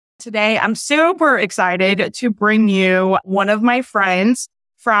Today, I'm super excited to bring you one of my friends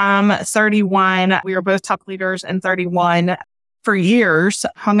from 31. We were both top leaders in 31 for years,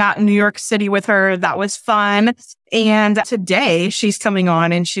 hung out in New York City with her. That was fun. And today she's coming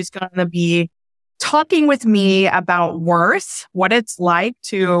on and she's going to be talking with me about worth, what it's like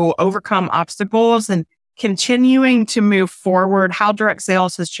to overcome obstacles and continuing to move forward, how direct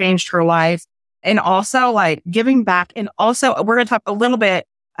sales has changed her life, and also like giving back. And also we're going to talk a little bit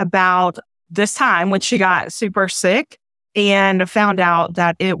about this time when she got super sick and found out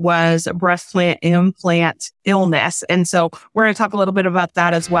that it was a breast implant illness. And so we're going to talk a little bit about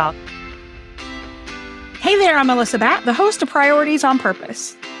that as well. Hey there, I'm Melissa Batt, the host of Priorities on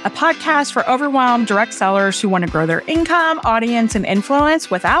Purpose, a podcast for overwhelmed direct sellers who want to grow their income, audience, and influence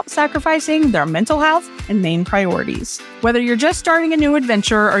without sacrificing their mental health and main priorities. Whether you're just starting a new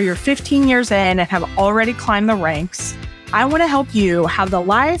adventure or you're 15 years in and have already climbed the ranks, I want to help you have the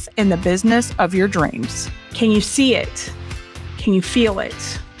life and the business of your dreams. Can you see it? Can you feel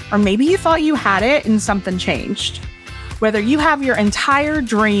it? Or maybe you thought you had it and something changed. Whether you have your entire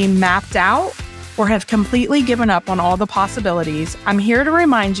dream mapped out or have completely given up on all the possibilities, I'm here to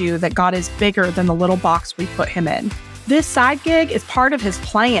remind you that God is bigger than the little box we put him in. This side gig is part of his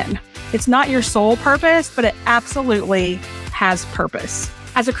plan. It's not your sole purpose, but it absolutely has purpose.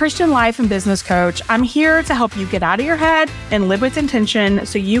 As a Christian life and business coach, I'm here to help you get out of your head and live with intention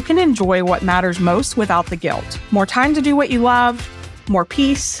so you can enjoy what matters most without the guilt. More time to do what you love, more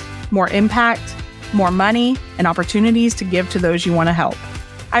peace, more impact, more money, and opportunities to give to those you want to help.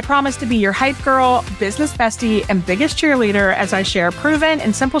 I promise to be your hype girl, business bestie, and biggest cheerleader as I share proven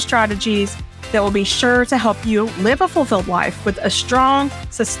and simple strategies that will be sure to help you live a fulfilled life with a strong,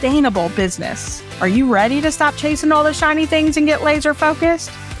 sustainable business. Are you ready to stop chasing all the shiny things and get laser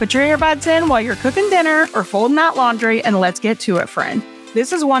focused? Put your earbuds in while you're cooking dinner or folding that laundry and let's get to it, friend.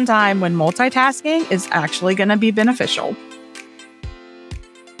 This is one time when multitasking is actually going to be beneficial.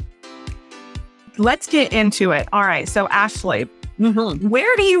 Let's get into it. All right. So Ashley,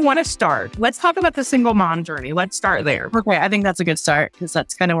 where do you want to start? Let's talk about the single mom journey. Let's start there. Okay. I think that's a good start because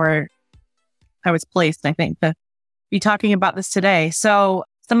that's kind of where I was placed, I think, to be talking about this today. So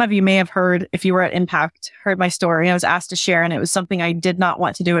some of you may have heard, if you were at Impact, heard my story. I was asked to share, and it was something I did not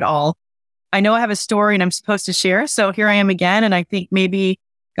want to do at all. I know I have a story and I'm supposed to share. So here I am again. And I think maybe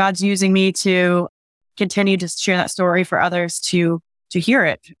God's using me to continue to share that story for others to hear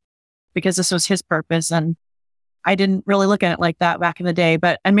it, because this was his purpose. And I didn't really look at it like that back in the day.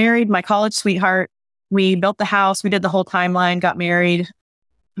 But I married my college sweetheart. We built the house. We did the whole timeline, got married,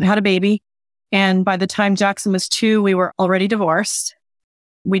 had a baby. And by the time Jackson was 2, we were already divorced.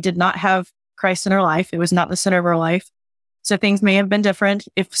 We did not have Christ in our life. It was not the center of our life. So things may have been different,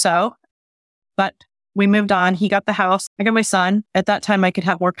 if so. But we moved on. He got the house. I got my son. At that time, I could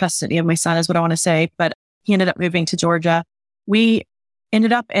have more custody of my son, is what I want to say. But he ended up moving to Georgia. We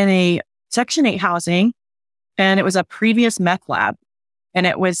ended up in a Section 8 housing, and it was a previous meth lab. And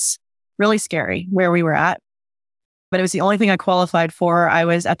it was really scary where we were at. But it was the only thing I qualified for. I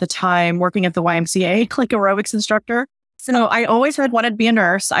was at the time working at the YMCA, like aerobics instructor. So I always had wanted to be a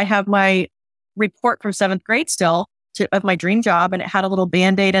nurse. I have my report from 7th grade still of my dream job, and it had a little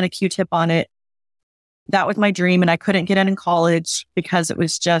Band-Aid and a Q-tip on it. That was my dream, and I couldn't get in college because it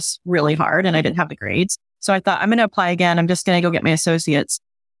was just really hard and I didn't have the grades. So I thought, I'm going to apply again. I'm just going to go get my associates.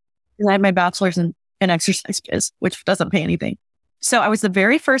 And I had my bachelor's in exercise phys, which doesn't pay anything. So I was the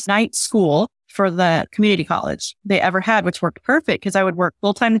very first night school for the community college they ever had, which worked perfect because I would work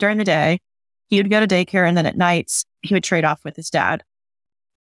full time during the day. He would go to daycare, and then at nights he would trade off with his dad.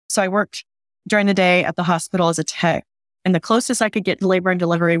 So I worked during the day at the hospital as a tech, and the closest I could get to labor and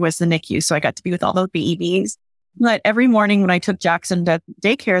delivery was the NICU. So I got to be with all those BEBs. But every morning when I took Jackson to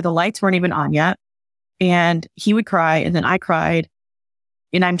daycare, the lights weren't even on yet. And he would cry, and then I cried.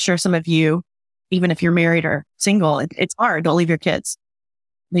 And I'm sure some of you, even if you're married or single, it's hard to leave your kids.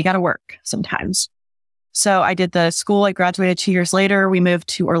 They got to work sometimes. So I did the school. I graduated 2 years later. We moved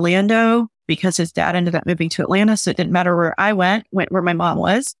to Orlando because his dad ended up moving to Atlanta. So it didn't matter where I went where my mom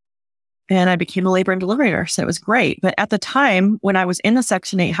was. And I became a labor and delivery nurse. So it was great. But at the time when I was in the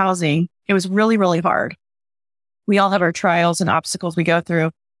Section 8 housing, it was really, really hard. We all have our trials and obstacles we go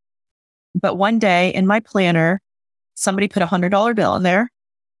through. But one day in my planner, somebody put $100 bill in there,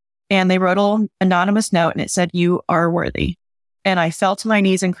 and they wrote an anonymous note, and it said, "You are worthy." And I fell to my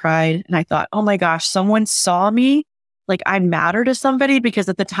knees and cried. And I thought, oh my gosh, someone saw me. Like I matter to somebody, because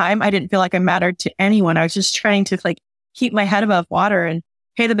at the time I didn't feel like I mattered to anyone. I was just trying to keep my head above water and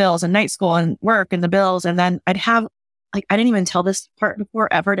pay the bills and night school and work and the bills. And then I'd have, I didn't even tell this part before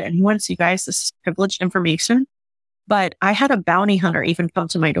ever to anyone. So you guys, this is privileged information. But I had a bounty hunter even come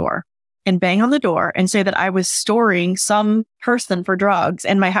to my door and bang on the door and say that I was storing some person for drugs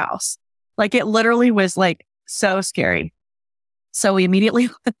in my house. Like it literally was like so scary. So we immediately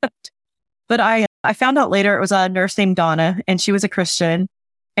left. But I found out later it was a nurse named Donna and she was a Christian.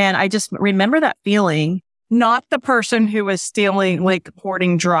 And I just remember that feeling. Not the person who was stealing, like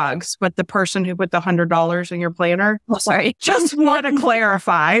hoarding drugs, but the person who put the $100 in your planner. Oh, sorry. Just want to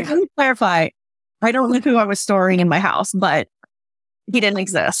clarify. I don't know who I was storing in my house, but he didn't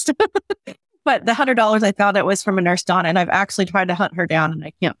exist. But the $100 I found, it was from a nurse, Donna, and I've actually tried to hunt her down and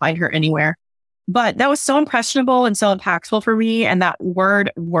I can't find her anywhere. But that was so impressionable and so impactful for me. And that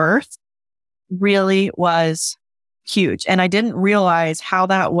word worth really was huge. And I didn't realize how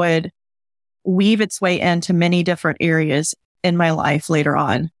that would weave its way into many different areas in my life later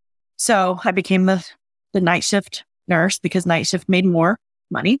on. So I became the night shift nurse because night shift made more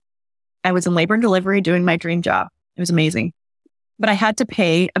money. I was in labor and delivery doing my dream job. It was amazing. But I had to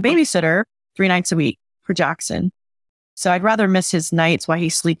pay a babysitter 3 nights a week for Jackson. So I'd rather miss his nights while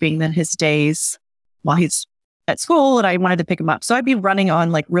he's sleeping than his days while he's at school. And I wanted to pick him up. So I'd be running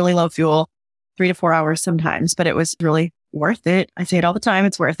on like really low fuel, 3 to 4 hours sometimes, but it was really worth it. I say it all the time.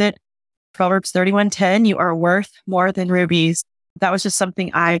 It's worth it. Proverbs 31:10, you are worth more than rubies. That was just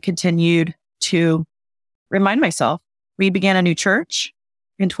something I continued to remind myself. We began a new church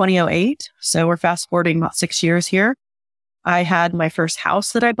in 2008. So we're fast forwarding about 6 years here. I had my first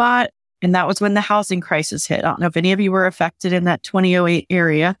house that I bought, and that was when the housing crisis hit. I don't know if any of you were affected in that 2008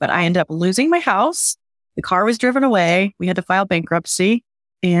 area, but I ended up losing my house. The car was driven away. We had to file bankruptcy,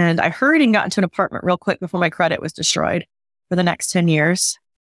 and I hurried and got into an apartment real quick before my credit was destroyed for the next 10 years.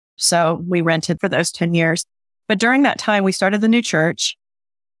 So we rented for those 10 years. But during that time, we started the new church,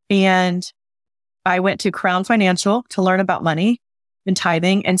 and I went to Crown Financial to learn about money and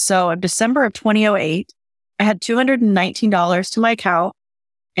tithing. And so in December of 2008, I had $219 to my account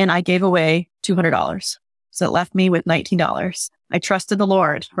and I gave away $200. So it left me with $19. I trusted the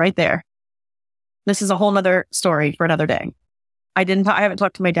Lord right there. This is a whole nother story for another day. I haven't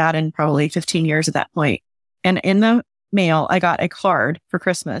talked to my dad in probably 15 years at that point. And in the mail, I got a card for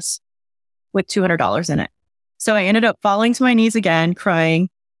Christmas with $200 in it. So I ended up falling to my knees again, crying.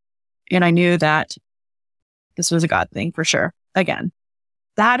 And I knew that this was a God thing for sure. Again.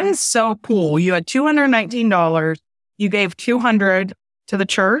 That is so cool. You had $219. You gave $200 to the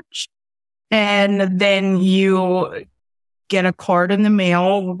church, and then you get a card in the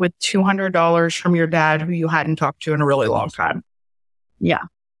mail with $200 from your dad who you hadn't talked to in a really long time. Yeah.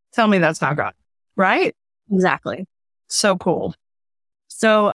 Tell me that's not God, right? Exactly. So cool.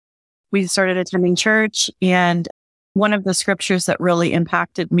 So we started attending church, and one of the scriptures that really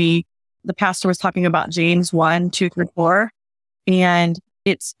impacted me, the pastor was talking about James 1:2-4, and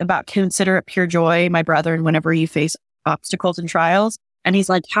it's about consider it pure joy, my brethren, whenever you face obstacles and trials. And he's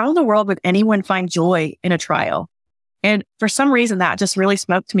like, how in the world would anyone find joy in a trial? And for some reason, that just really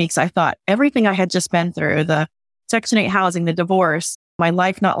spoke to me because I thought everything I had just been through, the Section 8 housing, the divorce, my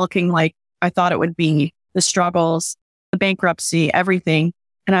life not looking like I thought it would be, the struggles, the bankruptcy, everything.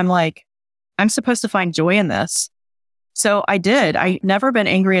 And I'm like, I'm supposed to find joy in this. So I did. I never been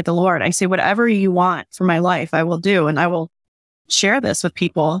angry at the Lord. I say, whatever you want for my life, I will do. And I will share this with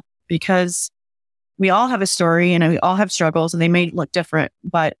people because we all have a story and we all have struggles and they may look different,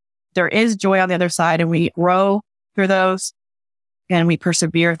 but there is joy on the other side and we grow through those and we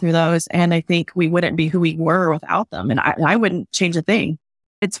persevere through those. And I think we wouldn't be who we were without them. And I wouldn't change a thing.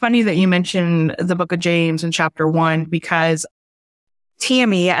 It's funny that you mentioned the book of James in chapter 1, because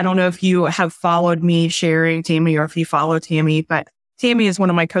Tammy, I don't know if you have followed me sharing Tammy or if you follow Tammy, but Tammy is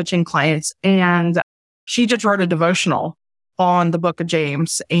one of my coaching clients and she just wrote a devotional on the book of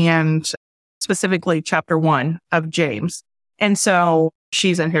James and specifically chapter 1 of James. And so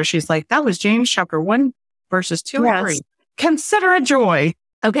she's in here. She's like, that was James chapter 1, verses 2 and 3. Consider it joy.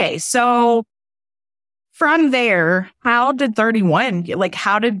 Okay. So from there, how did 31,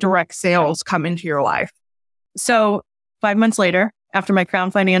 how did direct sales come into your life? So 5 months later, after my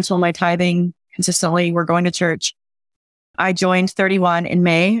Crown Financial, my tithing consistently, we're going to church. I joined 31 in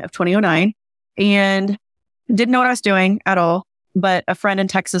May of 2009 and didn't know what I was doing at all. But a friend in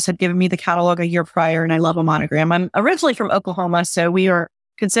Texas had given me the catalog a year prior, and I love a monogram. I'm originally from Oklahoma, so we are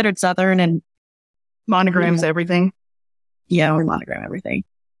considered Southern, and monograms everything. Yeah, we monogram everything.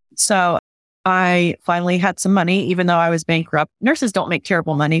 So I finally had some money, even though I was bankrupt. Nurses don't make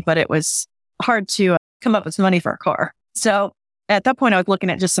terrible money, but it was hard to come up with some money for a car. So at that point, I was looking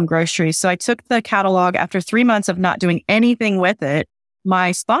at just some groceries. So I took the catalog. After 3 months of not doing anything with it,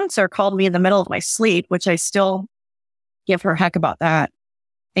 my sponsor called me in the middle of my sleep, which I still give her a heck about that.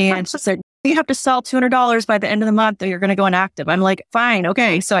 And she said, you have to sell $200 by the end of the month or you're going to go inactive. I'm like, fine.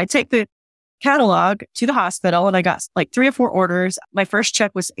 Okay. So I take the catalog to the hospital and I got like 3 or 4 orders. My first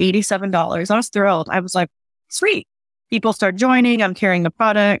check was $87. I was thrilled. I was like, sweet. People start joining. I'm carrying the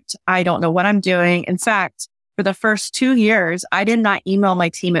product. I don't know what I'm doing. In fact, for the first 2 years, I did not email my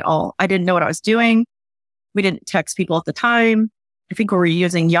team at all. I didn't know what I was doing. We didn't text people at the time. I think we were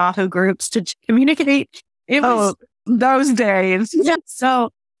using Yahoo groups to communicate. It was those days. Yeah. So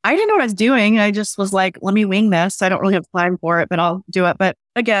I didn't know what I was doing. I just was like, let me wing this. I don't really have time for it, but I'll do it. But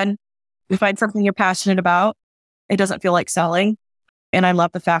again, you find something you're passionate about. It doesn't feel like selling. And I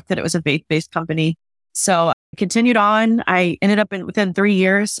love the fact that it was a faith-based company. So I continued on. I ended up within 3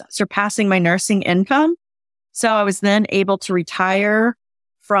 years surpassing my nursing income. So I was then able to retire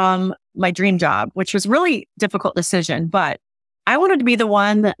from my dream job, which was really difficult decision. But I wanted to be the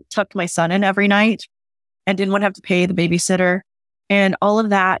one that tucked my son in every night and didn't want to have to pay the babysitter. And all of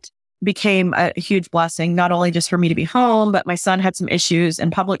that became a huge blessing, not only just for me to be home, but my son had some issues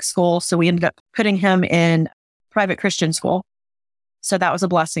in public school. So we ended up putting him in private Christian school. So that was a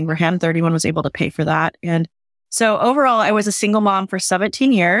blessing for him. 31 was able to pay for that. And so overall, I was a single mom for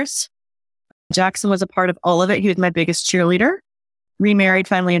 17 years. Jackson was a part of all of it. He was my biggest cheerleader. Remarried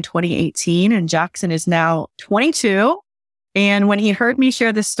finally in 2018, and Jackson is now 22. And when he heard me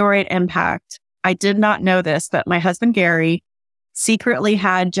share this story at Impact, I did not know this, but my husband, Gary, secretly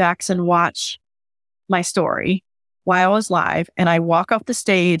had Jackson watch my story while I was live. And I walk off the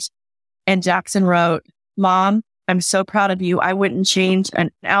stage and Jackson wrote, "Mom, I'm so proud of you. I wouldn't change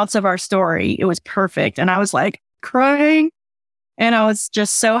an ounce of our story. It was perfect." And I was like crying. And I was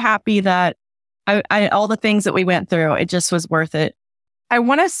just so happy that I all the things that we went through, it just was worth it. I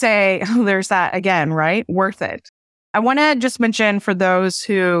want to say there's that again, right? Worth it. I want to just mention for those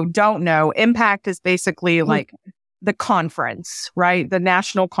who don't know, Impact is basically like the conference, right? The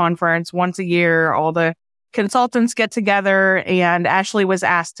national conference once a year. All the consultants get together, and Ashley was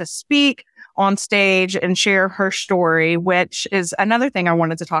asked to speak on stage and share her story, which is another thing I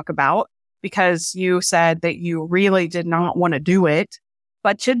wanted to talk about, because you said that you really did not want to do it,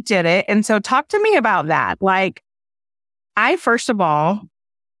 but you did it. And so talk to me about that. Like, I, first of all,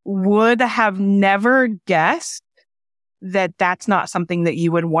 would have never guessed that that's not something that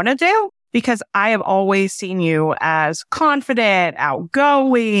you would want to do, because I have always seen you as confident,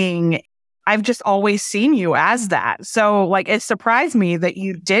 outgoing. I've just always seen you as that. So like, it surprised me that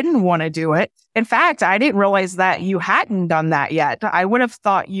you didn't want to do it. In fact, I didn't realize that you hadn't done that yet. I would have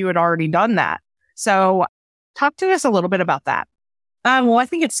thought you had already done that. So talk to us a little bit about that. Well, I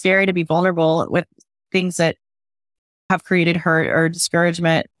think it's scary to be vulnerable with things that have created hurt or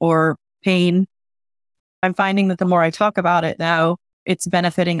discouragement or pain. I'm finding that the more I talk about it now, it's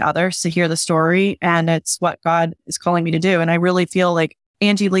benefiting others to hear the story, and it's what God is calling me to do. And I really feel like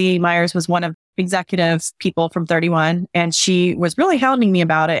Angie Lee Myers was one of executives people from 31, and she was really hounding me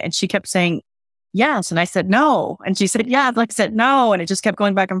about it. And she kept saying, yes. And I said, no. And she said, yeah. Like I said, no. And it just kept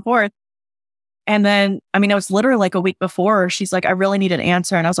going back and forth. And then, it was literally like a week before, she's like, I really need an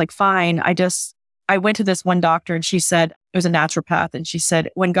answer. And I was like, fine. I went to this one doctor, and she said, it was a naturopath. And she said,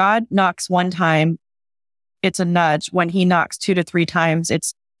 when God knocks one time, it's a nudge. When he knocks 2 to 3 times,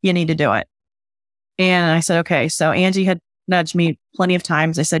 it's, you need to do it. And I said, okay. So Angie had nudged me plenty of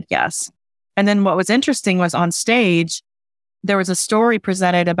times. I said, yes. And then what was interesting was on stage, there was a story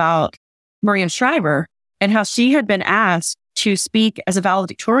presented about Maria Shriver and how she had been asked to speak as a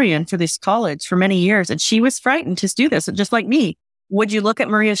valedictorian for this college for many years. And she was frightened to do this. And just like me, would you look at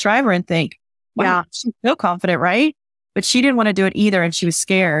Maria Shriver and think, wow, yeah, she's so confident, right? But she didn't want to do it either. And she was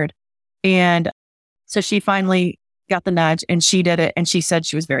scared. And so she finally got the nudge and she did it. And she said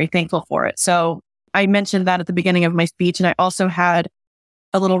she was very thankful for it. So I mentioned that at the beginning of my speech. And I also had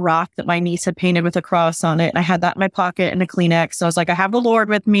a little rock that my niece had painted with a cross on it. And I had that in my pocket and a Kleenex. So I was like, I have the Lord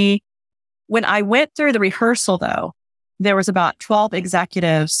with me. When I went through the rehearsal, though, there was about 12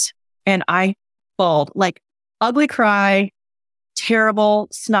 executives and I bawled, like ugly cry, terrible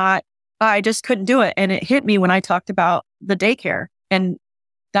snot. I just couldn't do it. And it hit me when I talked about the daycare. And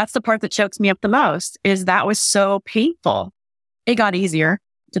that's the part that chokes me up the most, is that was so painful. It got easier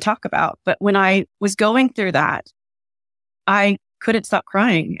to talk about. But when I was going through that, I couldn't stop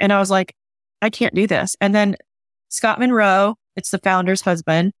crying. And I was like, I can't do this. And then Scott Monroe, it's the founder's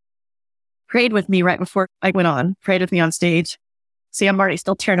husband, prayed with me right before I went on, prayed with me on stage. See, I'm already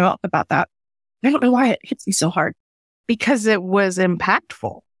still tearing up about that. I don't know why it hits me so hard. Because it was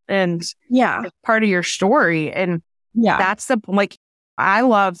impactful and part of your story. And that's I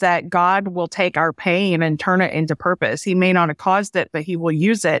love that God will take our pain and turn it into purpose. He may not have caused it, but he will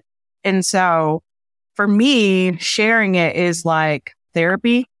use it. And so for me, sharing it is like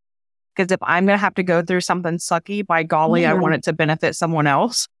therapy, Because if I'm going to have to go through something sucky, by golly, I want it to benefit someone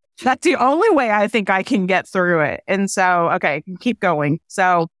else. That's the only way I think I can get through it. And so, okay, keep going.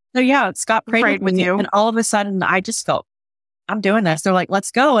 So yeah, Scott prayed with you. And all of a sudden I just felt, I'm doing this. They're like, let's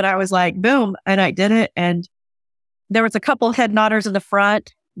go. And I was like, boom. And I did it. And there was a couple head nodders in the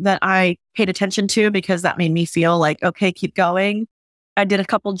front that I paid attention to because that made me feel like, okay, keep going. I did a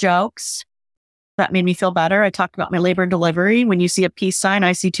couple jokes that made me feel better. I talked about my labor and delivery. When you see a peace sign,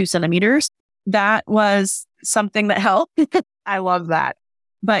 I see 2 centimeters. That was something that helped. I love that.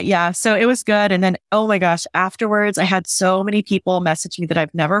 But yeah, so it was good. And then, oh my gosh, afterwards, I had so many people message me that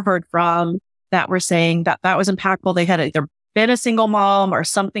I've never heard from that were saying that that was impactful. They had either been a single mom or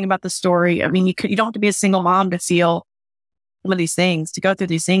something about the story. I mean, you don't have to be a single mom to feel some of these things, to go through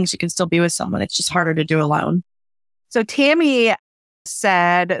these things. You can still be with someone. It's just harder to do alone. So Tammy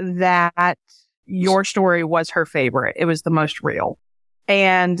said that your story was her favorite. It was the most real.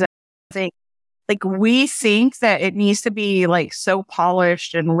 And I think we think that it needs to be so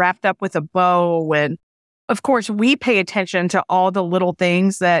polished and wrapped up with a bow. And of course, we pay attention to all the little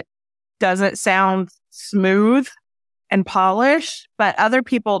things that doesn't sound smooth and polished, but other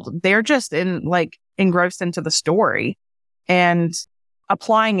people, they're just engrossed into the story and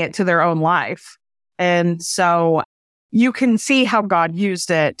applying it to their own life. And so you can see how God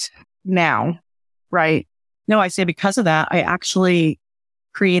used it now, right? No, I say because of that, I actually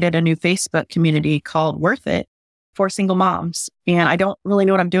created a new Facebook community called Worth It for single moms. And I don't really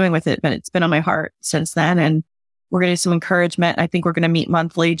know what I'm doing with it, but it's been on my heart since then. And we're going to do some encouragement. I think we're going to meet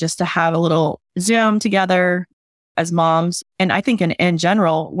monthly just to have a little Zoom together as moms. And I think in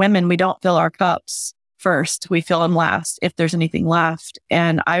general, women, we don't fill our cups first. We fill them last if there's anything left.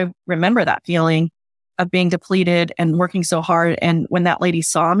 And I remember that feeling of being depleted and working so hard. And when that lady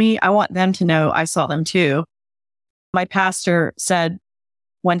saw me, I want them to know I saw them too. My pastor said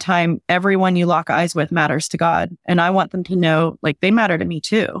one time, everyone you lock eyes with matters to God. And I want them to know they matter to me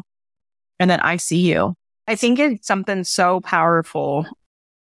too. And that I see you. I think it's something so powerful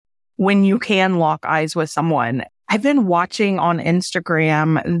when you can lock eyes with someone. I've been watching on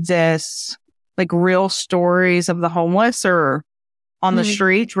Instagram this real stories of the homeless or on the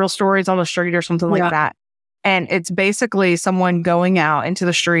street, real stories on the street or something like that. And it's basically someone going out into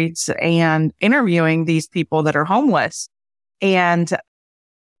the streets and interviewing these people that are homeless. And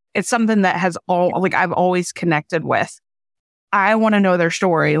it's something that has I've always connected with. I want to know their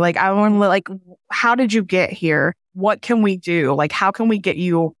story. I want to how did you get here? What can we do? How can we get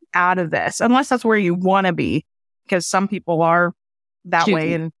you out of this? Unless that's where you want to be, because some people are that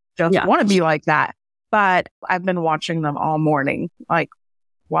way and just want to be like that. But I've been watching them all morning,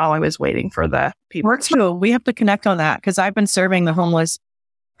 while I was waiting for the people. Works too. We have to connect on that because I've been serving the homeless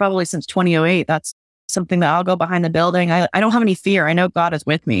probably since 2008. That's something that I'll go behind the building. I don't have any fear. I know God is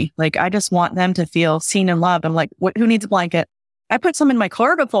with me. I just want them to feel seen and loved. I'm who needs a blanket? I put some in my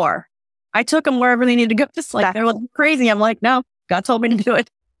car before. I took them wherever they needed to go. Just they're crazy. I'm no, God told me to do it.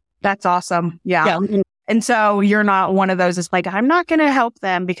 That's awesome. Yeah. And so you're not one of those that's I'm not going to help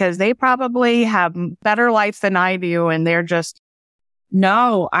them because they probably have better life than I do. And they're just.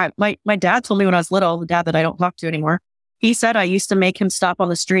 No, my dad told me when I was little, the dad that I don't talk to anymore, he said I used to make him stop on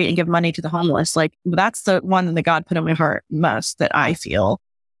the street and give money to the homeless. That's the one that God put in my heart most that I feel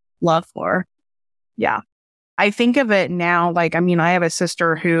love for. Yeah. I think of it now, I have a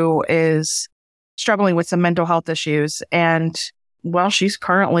sister who is struggling with some mental health issues. And she's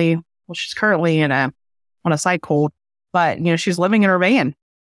currently on a psych hold, but she's living in her van.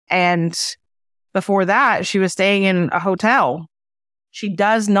 And before that, she was staying in a hotel. She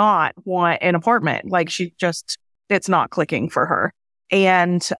does not want an apartment. It's not clicking for her.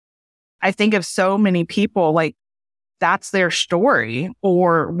 And I think of so many people, that's their story,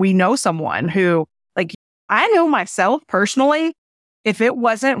 or we know someone who, I know myself personally, if it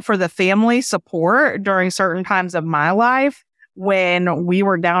wasn't for the family support during certain times of my life, when we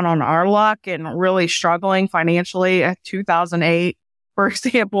were down on our luck and really struggling financially, 2008, for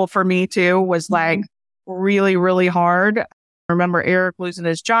example, for me too, was really, really hard. I remember Eric losing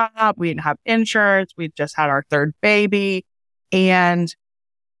his job. We didn't have insurance. We just had our third baby and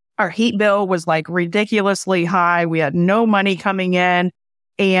our heat bill was ridiculously high. We had no money coming in.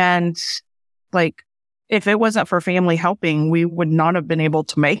 And if it wasn't for family helping, we would not have been able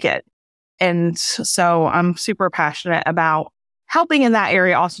to make it. And so I'm super passionate about helping in that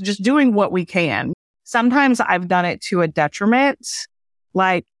area, also just doing what we can. Sometimes I've done it to a detriment,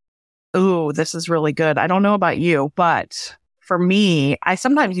 ooh, this is really good. I don't know about you, but for me, I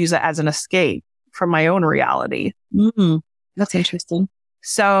sometimes use it as an escape from my own reality. That's interesting.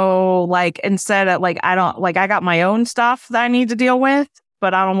 So instead of I got my own stuff that I need to deal with,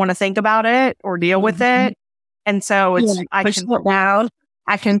 but I don't want to think about it or deal with it. And so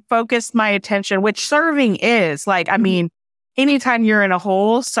I can focus my attention, which serving is like, I mean, anytime you're in a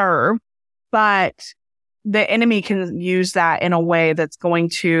hole, serve, but the enemy can use that in a way that's going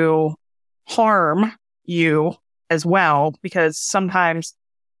to harm you as well, because sometimes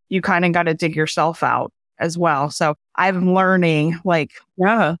you kind of got to dig yourself out as well. So I'm learning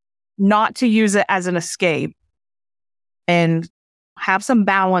not to use it as an escape and have some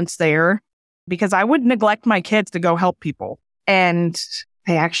balance there, because I would neglect my kids to go help people. And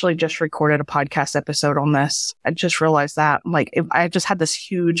I actually just recorded a podcast episode on this. I just realized that I just had this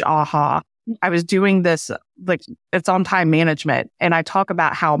huge aha. I was doing this, it's on time management. And I talk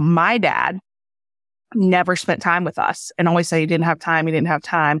about how my dad never spent time with us and always say he didn't have time. He didn't have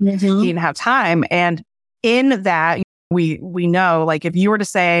time. He didn't have time. And in that, we know, like, if you were to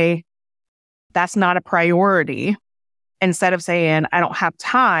say that's not a priority, instead of saying I don't have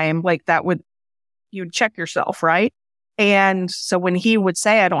time, like you'd check yourself, right? And so when he would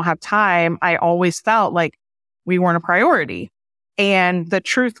say I don't have time, I always felt like we weren't a priority. And the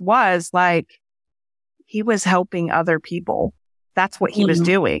truth was, like, he was helping other people. That's what he was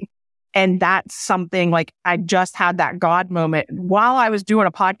doing. And that's something, like, I just had that God moment while I was doing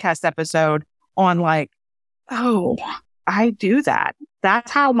a podcast episode on, like, oh, I do that.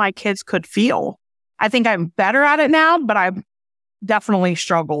 That's how my kids could feel. I think I'm better at it now, but I've definitely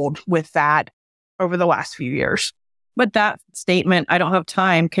struggled with that over the last few years. But that statement, I don't have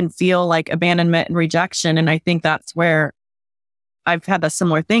time, can feel like abandonment and rejection. And I think that's where I've had a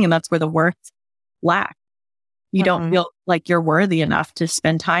similar thing. And that's where the worth lack. You don't feel like you're worthy enough to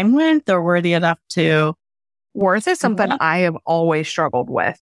spend time with, or worthy enough to. Worth is something I have always struggled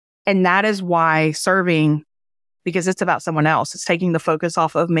with. And that is why serving, because it's about someone else. It's taking the focus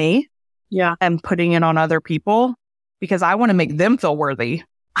off of me and putting it on other people, because I want to make them feel worthy.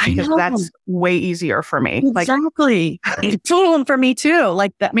 Because that's way easier for me. Exactly. It's for me too.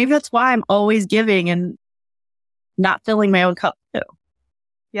 Like that. Maybe that's why I'm always giving and not filling my own cup too.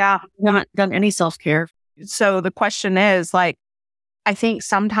 Yeah. I haven't done any self-care. So the question is, like, I think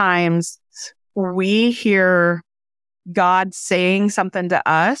sometimes we hear God saying something to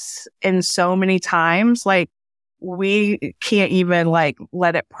us, and so many times, like, we can't even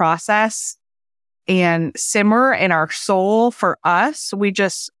let it process and simmer in our soul for us. We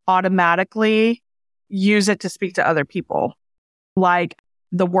just automatically use it to speak to other people. Like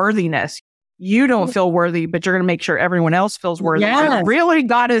the worthiness. You don't feel worthy, but you're going to make sure everyone else feels worthy. Yes. Really,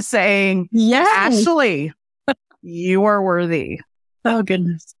 God is saying, Ashley, you are worthy. Oh,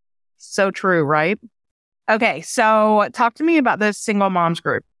 goodness. So true, right? Okay, so talk to me about this single moms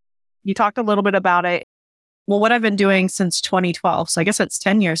group. You talked a little bit about it. Well, what I've been doing since 2012, so I guess it's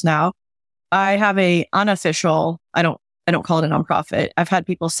 10 years now, I have a unofficial, I don't call it a nonprofit. I've had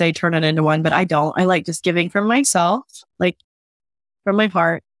people say turn it into one, but I don't. I like just giving from myself, like from my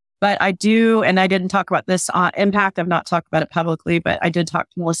heart. But I do, and I didn't talk about this on Impact. I've not talked about it publicly, but I did talk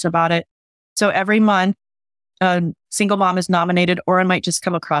to Melissa about it. So every month, a single mom is nominated, or I might just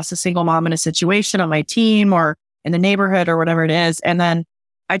come across a single mom in a situation on my team or in the neighborhood or whatever it is. And then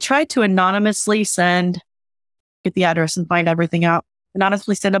I try to anonymously get the address and find everything out,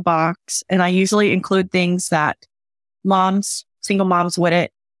 anonymously send a box. And I usually include things that single moms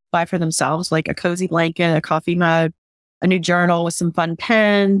wouldn't buy for themselves, like a cozy blanket, a coffee mug, a new journal with some fun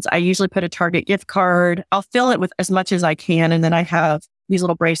pens. I usually put a Target gift card. I'll fill it with as much as I can. And then I have these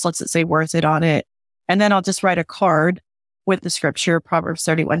little bracelets that say worth it on it. And then I'll just write a card with the scripture, Proverbs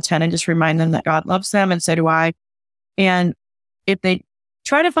 31:10, and just remind them that God loves them. And so do I. And if they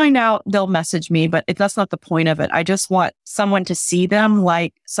try to find out, they'll message me, but that's not the point of it. I just want someone to see them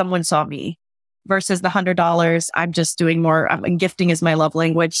like someone saw me, versus the $100. I'm just doing more. And gifting is my love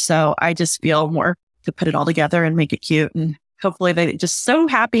language. So I just feel more to put it all together and make it cute. And hopefully they just so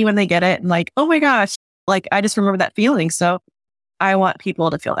happy when they get it and like, oh my gosh, like I just remember that feeling. So I want people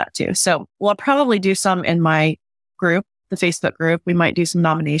to feel that too. So we'll probably do some in my group, the Facebook group. We might do some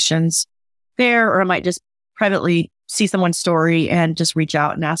nominations there, or I might just privately see someone's story and just reach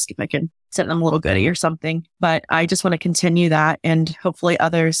out and ask if I can send them a little goodie or something. But I just want to continue that, and hopefully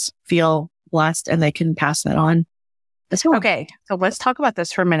others feel blessed and they can pass that on. Okay, so let's talk about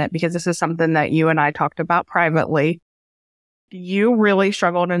this for a minute, because this is something that you and I talked about privately. You really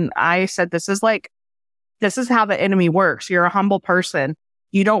struggled, and I said this is how the enemy works. You're a humble person.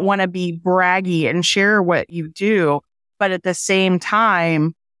 You don't want to be braggy and share what you do, but at the same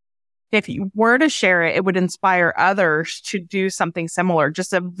time, if you were to share it, it would inspire others to do something similar.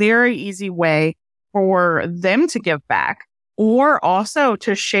 Just a very easy way for them to give back, or also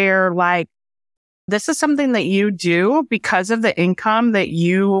to share like this is something that you do because of the income that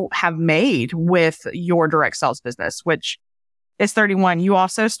you have made with your direct sales business, which is 31. You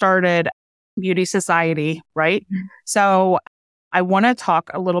also started Beauty Society, right? Mm-hmm. So I want to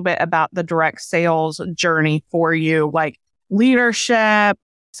talk a little bit about the direct sales journey for you, like leadership,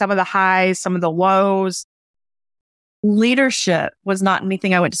 some of the highs, some of the lows. Leadership was not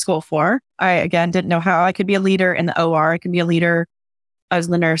anything I went to school for. I, again, didn't know how I could be a leader in the OR. I could be a leader. I was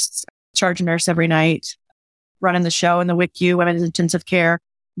the nurse, charge nurse every night, running the show in the WICU, Women's Intensive Care.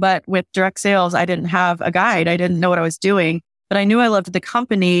 But with direct sales, I didn't have a guide. I didn't know what I was doing, but I knew I loved the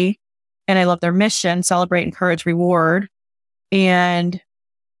company and I loved their mission, celebrate, encourage, reward. And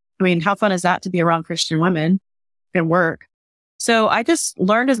I mean, how fun is that to be around Christian women and work? So I just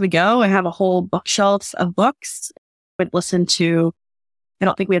learned as we go. I have a whole bookshelf of books. Would listen to, I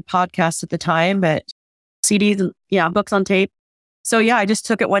don't think we had podcasts at the time, but CDs and books on tape. So I just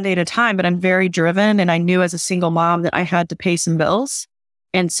took it one day at a time, but I'm very driven. And I knew as a single mom that I had to pay some bills.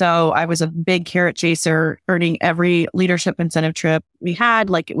 And so I was a big carrot chaser, earning every leadership incentive trip we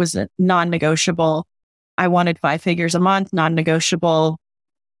had. Like it was a non-negotiable. I wanted 5 figures a month, non-negotiable,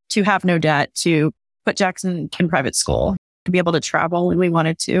 to have no debt, to put Jackson in private school, to be able to travel when we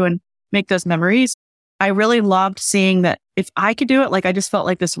wanted to and make those memories. I really loved seeing that if I could do it, like I just felt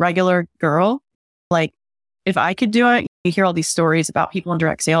like this regular girl, like if I could do it, you hear all these stories about people in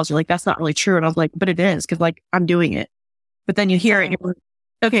direct sales. You're like, that's not really true. And I was like, but it is, because like I'm doing it. But then you hear it and you're like,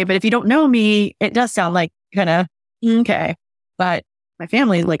 okay, but if you don't know me, it does sound like kind of, okay. But my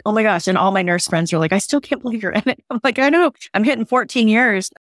family is like, oh my gosh. And all my nurse friends are like, I still can't believe you're in it. I'm like, I know, I'm hitting 14 years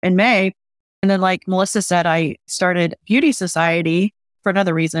in May. And then like Melissa said, I started Beauty Society for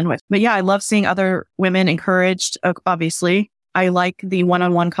another reason. But I love seeing other women encouraged. Obviously, I like the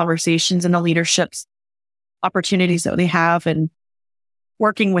one-on-one conversations and the leadership opportunities that they have and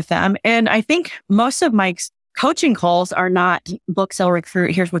working with them. And I think most of my coaching calls are not book, sell,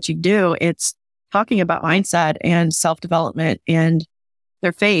 recruit. Here's what you do. It's talking about mindset and self-development and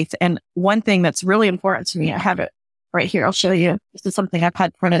their faith. And one thing that's really important to me, I have it right here. I'll show you. This is something I've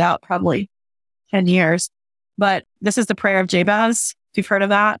had printed out probably 10 years, but this is the prayer of Jabez. If you've heard of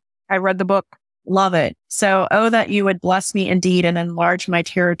that, I read the book. Love it. So, oh, that you would bless me indeed and enlarge my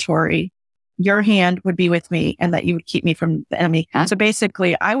territory. Your hand would be with me and that you would keep me from the enemy. So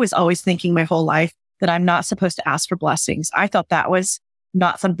basically, I was always thinking my whole life that I'm not supposed to ask for blessings. I thought that was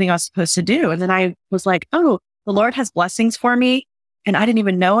not something I was supposed to do. And then I was like, oh, the Lord has blessings for me and I didn't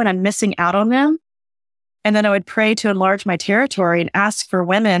even know and I'm missing out on them. And then I would pray to enlarge my territory and ask for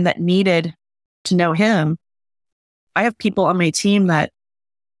women that needed to know him. I have people on my team that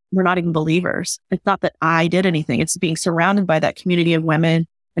were not even believers. It's not that I did anything. It's being surrounded by that community of women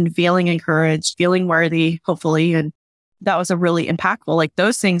and feeling encouraged, feeling worthy, hopefully. And that was a really impactful. Like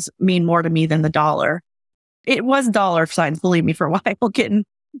those things mean more to me than the dollar. It was dollar signs, believe me, for a while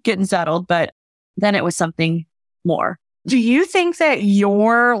getting settled, but then it was something more. Do you think that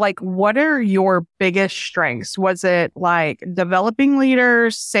what are your biggest strengths? Was it like developing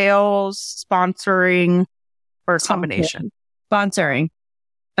leaders, sales, sponsoring, or a combination? Sponsoring.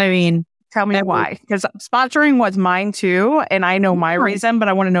 I mean, tell me why. Because sponsoring was mine too. And I know my reason, but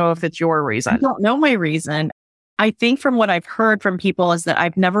I want to know if it's your reason. I don't know my reason. I think from what I've heard from people is that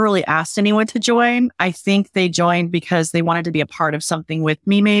I've never really asked anyone to join. I think they joined because they wanted to be a part of something with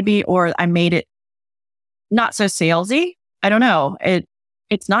me maybe, or I made it not so salesy. I don't know.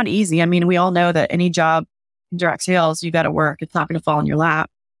 It's not easy. I mean, we all know that any job in direct sales, you got to work. It's not going to fall in your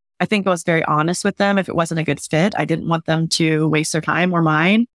lap. I think I was very honest with them. If it wasn't a good fit, I didn't want them to waste their time or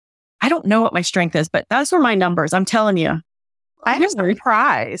mine. I don't know what my strength is, but those were my numbers. I'm telling you. I'm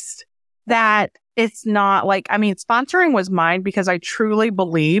surprised that it's not sponsoring was mine because I truly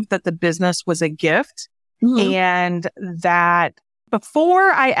believe that the business was a gift and that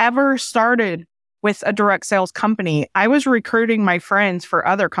before I ever started with a direct sales company, I was recruiting my friends for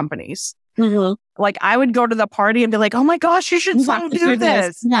other companies. Mm-hmm. Like I would go to the party and be like, oh my gosh, you should do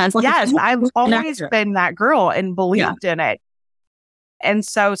this. Yes, I've always been that girl and believed in it. And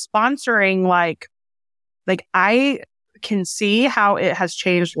so sponsoring, like I can see how it has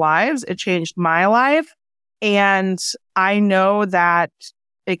changed lives. It changed my life. And I know that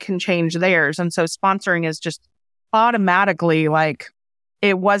it can change theirs. And so sponsoring is just automatically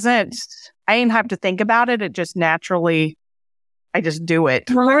it wasn't, I didn't have to think about it. It just naturally, I just do it.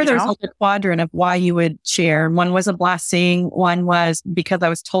 Remember, there's like a quadrant of why you would share. One was a blessing. One was because I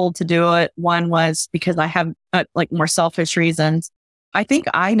was told to do it. One was because I have more selfish reasons. I think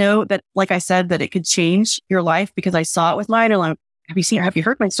I know that, like I said, that it could change your life because I saw it with mine. And have you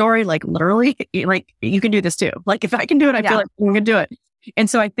heard my story? Like literally, like you can do this too. Like if I can do it, I feel like I'm going to do it. And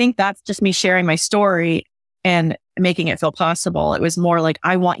so I think that's just me sharing my story and making it feel possible. It was more like,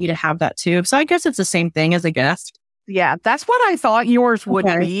 I want you to have that too. So I guess it's the same thing as a gift. Yeah, that's what I thought yours would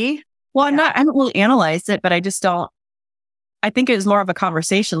be. Well, I haven't really analyzed it, but I just don't. I think it was more of a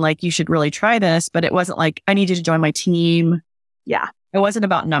conversation like, you should really try this, but it wasn't like, I need you to join my team. Yeah. It wasn't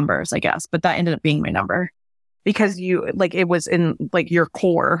about numbers, I guess, but that ended up being my number. Because it was in like your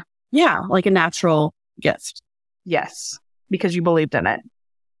core. Yeah, like a natural gift. Yes, because you believed in it.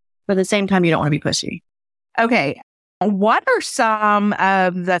 But at the same time, you don't want to be pushy. Okay. What are some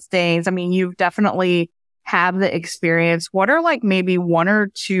of the things, I mean, you've definitely have the experience. What are like maybe one or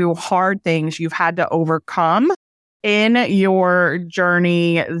two hard things you've had to overcome in your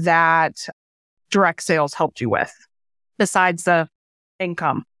journey that direct sales helped you with, besides the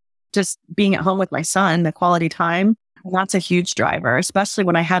income? Just being at home with my son, the quality time, that's a huge driver, especially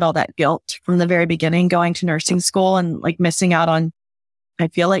when I had all that guilt from the very beginning, going to nursing school and like missing out on, I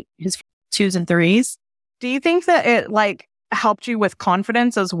feel like, his 2s and 3s. Do you think that it like helped you with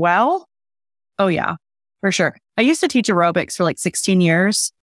confidence as well? Oh yeah, for sure. I used to teach aerobics for like 16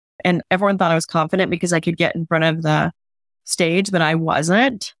 years and everyone thought I was confident because I could get in front of the stage, but I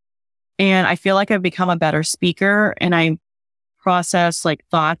wasn't. And I feel like I've become a better speaker and I process like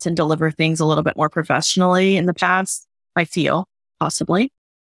thoughts and deliver things a little bit more professionally in the past, I feel, possibly.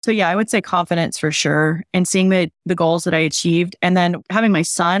 So yeah, I would say confidence for sure. And seeing the goals that I achieved and then having my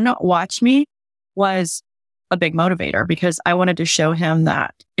son watch me was a big motivator because I wanted to show him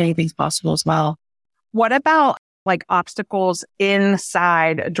that anything's possible as well. What about like obstacles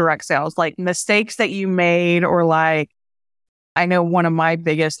inside direct sales, like mistakes that you made or like, I know one of my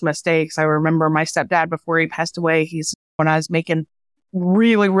biggest mistakes, I remember my stepdad before he passed away, when I was making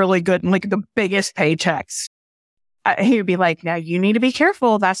really, really good, like the biggest paychecks, he would be like, now you need to be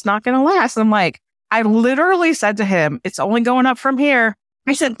careful. That's not going to last. I'm like, I literally said to him, it's only going up from here.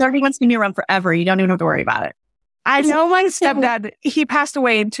 I said, 30 months can be around forever. You don't even have to worry about it. I know my stepdad, he passed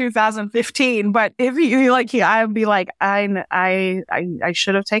away in 2015, but if you like, I'd be like, I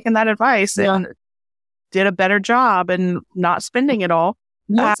should have taken that advice and did a better job and not spending it all.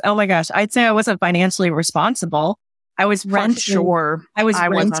 Oh my gosh. I'd say I wasn't financially responsible. I was renting. Sure. I was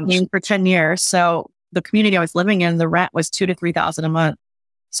renting for 10 years. So the community I was living in, the rent was $2,000 to $3,000 a month.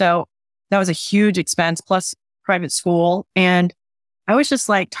 So that was a huge expense plus private school. And I was just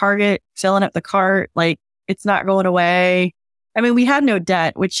like Target filling up the cart. Like it's not going away. I mean, we had no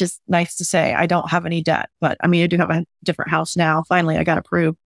debt, which is nice to say. I don't have any debt, but I mean, I do have a different house now. Finally, I got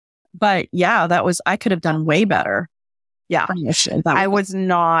approved. But yeah, I could have done way better. Yeah. I was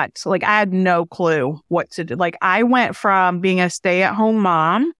not like, I had no clue what to do. Like I went from being a stay-at-home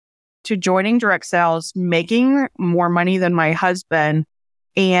mom to joining direct sales, making more money than my husband.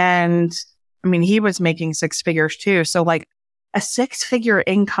 And I mean, he was making 6 figures too. So like a 6-figure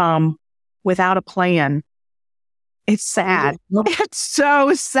income without a plan. It's sad. It's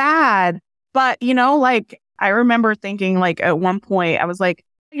so sad. But like I remember thinking like at one point I was like,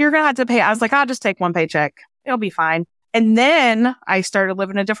 you're going to have to pay. I was like, I'll just take one paycheck. It'll be fine. And then I started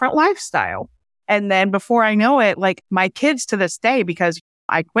living a different lifestyle. And then before I know it, like my kids to this day, because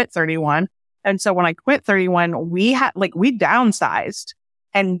I quit 31. And so when I quit 31, we downsized,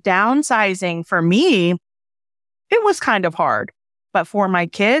 and downsizing for me, it was kind of hard. But for my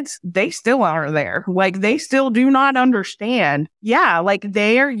kids, they still are there. Like they still do not understand. Yeah. Like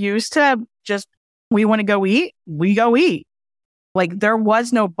they are used to just, we want to go eat, we go eat. Like there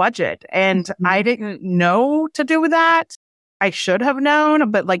was no budget and I didn't know to do that. I should have known,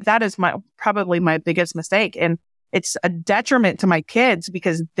 but like that is probably my biggest mistake. And it's a detriment to my kids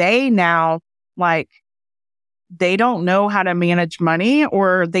because they now they don't know how to manage money,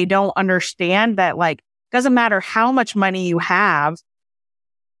 or they don't understand that like, doesn't matter how much money you have,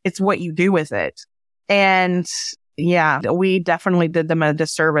 it's what you do with it. And yeah, we definitely did them a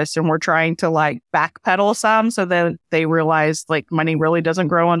disservice, and we're trying to like backpedal some so that they realize like money really doesn't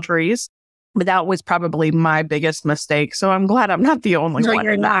grow on trees. But that was probably my biggest mistake. So I'm glad I'm not the only one.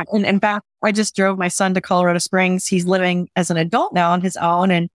 You're not. And in fact, I just drove my son to Colorado Springs. He's living as an adult now on his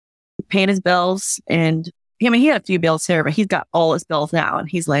own and paying his bills. And I mean, he had a few bills here, but he's got all his bills now. And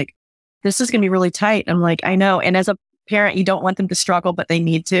he's like, this is going to be really tight. I'm like, I know. And as a parent, you don't want them to struggle, but they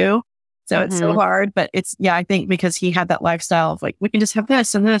need to. So it's so hard. But it's, yeah, I think because he had that lifestyle of like, we can just have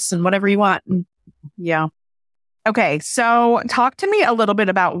this and whatever you want. And yeah. Okay. So talk to me a little bit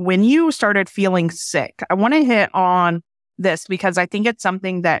about when you started feeling sick. I want to hit on this because I think it's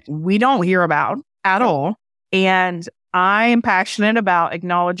something that we don't hear about at all. And I am passionate about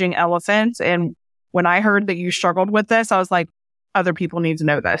acknowledging elephants. And when I heard that you struggled with this, I was like, other people need to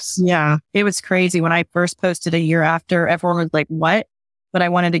know this. Yeah, it was crazy. When I first posted a year after, everyone was like, what? but I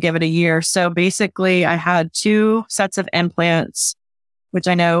wanted to give it a year. So basically I had 2 sets of implants, which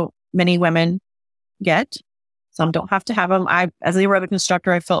I know many women get. Some don't have to have them. As an aerobic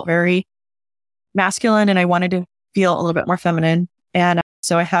instructor, I felt very masculine and I wanted to feel a little bit more feminine. And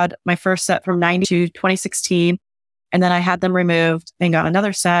so I had my first set from 90 to 2016, and then I had them removed and got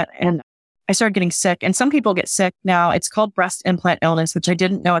another set, and I started getting sick. And some people get sick now. It's called breast implant illness, which I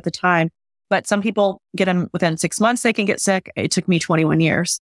didn't know at the time, but some people get them within 6 months, they can get sick. It took me 21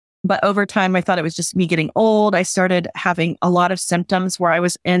 years. But over time, I thought it was just me getting old. I started having a lot of symptoms where I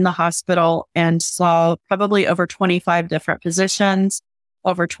was in the hospital and saw probably over 25 different physicians,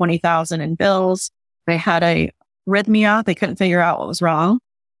 over 20,000 in bills. They had a arrhythmia. They couldn't figure out what was wrong.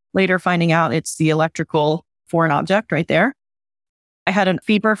 Later finding out it's the electrical foreign object right there. I had a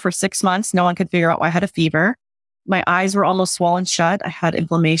fever for 6 months. No one could figure out why I had a fever. My eyes were almost swollen shut. I had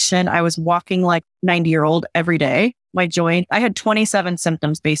inflammation. I was walking like 90-year-old every day. My joint, I had 27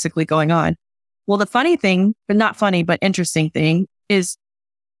 symptoms basically going on. Well, the funny thing, but not funny, but interesting thing is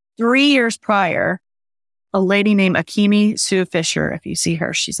 3 years prior, a lady named Akemi Sue Fisher, if you see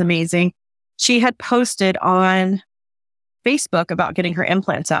her, she's amazing. She had posted on Facebook about getting her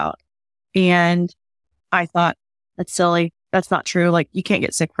implants out. And I thought, that's silly. That's not true. Like, you can't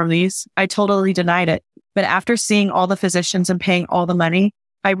get sick from these. I totally denied it. But after seeing all the physicians and paying all the money,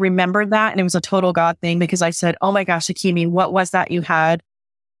 I remembered that. And it was a total God thing because I said, oh my gosh, Akemi, what was that you had?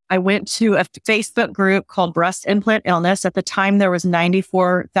 I went to a Facebook group called Breast Implant Illness. At the time, there was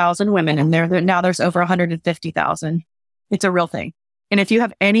 94,000 women in there. Now there's over 150,000. It's a real thing. And if you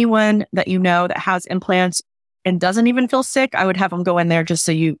have anyone that you know that has implants and doesn't even feel sick, I would have them go in there just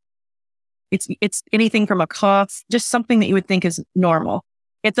so it's anything from a cough, just something that you would think is normal.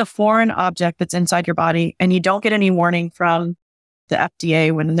 It's a foreign object that's inside your body, and you don't get any warning from the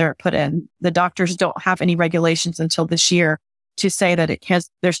FDA when they're put in. The doctors don't have any regulations until this year to say that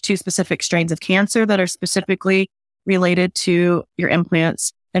there's 2 specific strains of cancer that are specifically related to your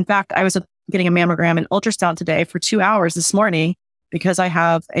implants. In fact, I was getting a mammogram and ultrasound today for 2 hours this morning because I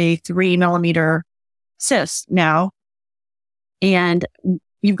have a 3 millimeter cyst now, and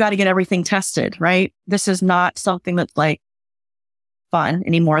you've got to get everything tested, right? This is not something that's like fun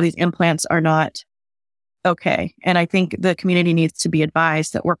anymore. These implants are not okay. And I think the community needs to be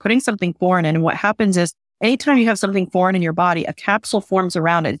advised that we're putting something foreign in. And what happens is anytime you have something foreign in your body, a capsule forms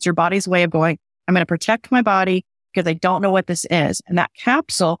around it. It's your body's way of going, I'm going to protect my body because I don't know what this is. And that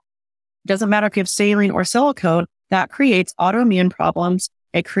capsule, doesn't matter if you have saline or silicone, that creates autoimmune problems.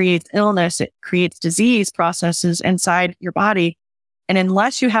 It creates illness. It creates disease processes inside your body. And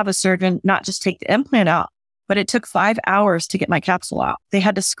unless you have a surgeon, not just take the implant out, but it took 5 hours to get my capsule out. They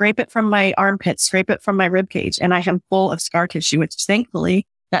had to scrape it from my armpit, scrape it from my rib cage. And I am full of scar tissue, which thankfully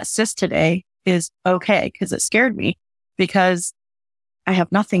that cyst today is okay because it scared me because I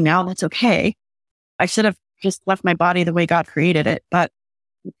have nothing now. That's okay. I should have just left my body the way God created it, but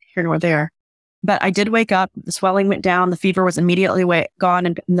here nor there. But I did wake up. The swelling went down. The fever was immediately gone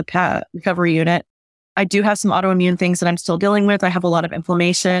in the recovery unit. I do have some autoimmune things that I'm still dealing with. I have a lot of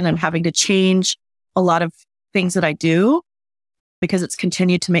inflammation. I'm having to change a lot of things that I do because it's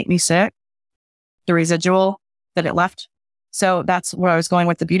continued to make me sick, the residual that it left. So that's where I was going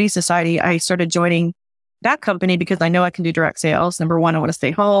with the Beauty Society. I started joining that company because I know I can do direct sales. Number one, I want to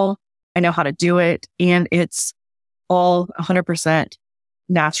stay home. I know how to do it. And it's all 100%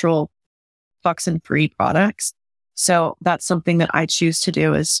 natural, toxin-free products. So that's something that I choose to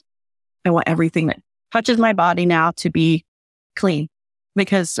do is I want everything that touches my body now to be clean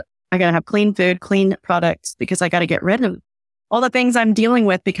because I got to have clean food, clean products because I got to get rid of all the things I'm dealing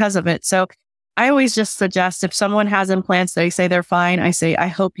with because of it. So I always just suggest if someone has implants, they say they're fine. I say, I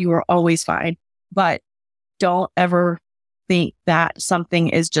hope you are always fine, but don't ever think that something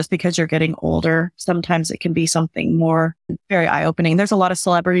is just because you're getting older. Sometimes it can be something more very eye-opening. There's a lot of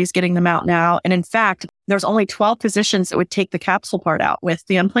celebrities getting them out now. And in fact, there's only 12 physicians that would take the capsule part out with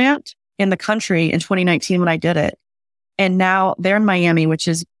the implant in the country in 2019 when I did it. And now they're in Miami, which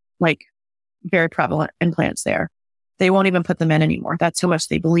is like very prevalent implants there. They won't even put them in anymore. That's how much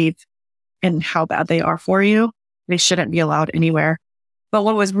they believe in how bad they are for you. They shouldn't be allowed anywhere. But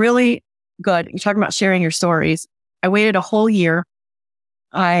what was really good, you're talking about sharing your stories. I waited a whole year.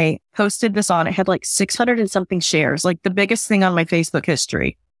 I posted this on, it had like 600 and something shares. Like the biggest thing on my Facebook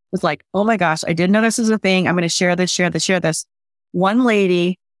history was like, oh my gosh, I didn't know this was a thing. I'm going to share this. One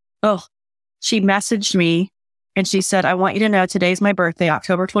lady, she messaged me and she said, I want you to know today's my birthday,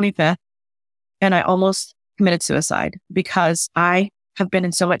 October 25th. And I almost committed suicide because I have been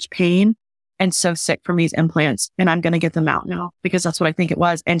in so much pain and so sick from these implants. And I'm going to get them out now because that's what I think it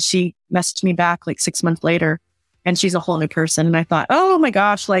was. And she messaged me back like 6 months later and she's a whole new person. And I thought, oh my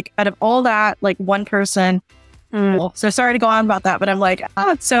gosh, like out of all that, like one person. So sorry to go on about that, but I'm like,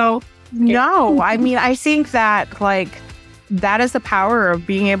 No, I mean, I think that like that is the power of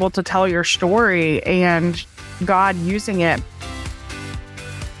being able to tell your story and God using it.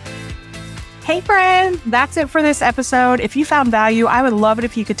 Hey friend, that's it for this episode. If you found value, I would love it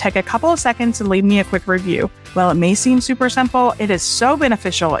if you could take a couple of seconds and leave me a quick review. While it may seem super simple, it is so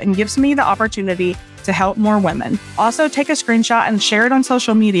beneficial and gives me the opportunity to help more women. Also, take a screenshot and share it on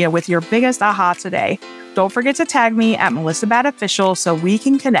social media with your biggest aha today. Don't forget to tag me at Melissa Batt Official so we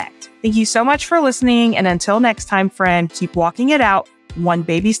can connect. Thank you so much for listening. And until next time, friend, keep walking it out one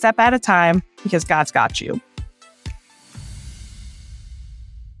baby step at a time because God's got you.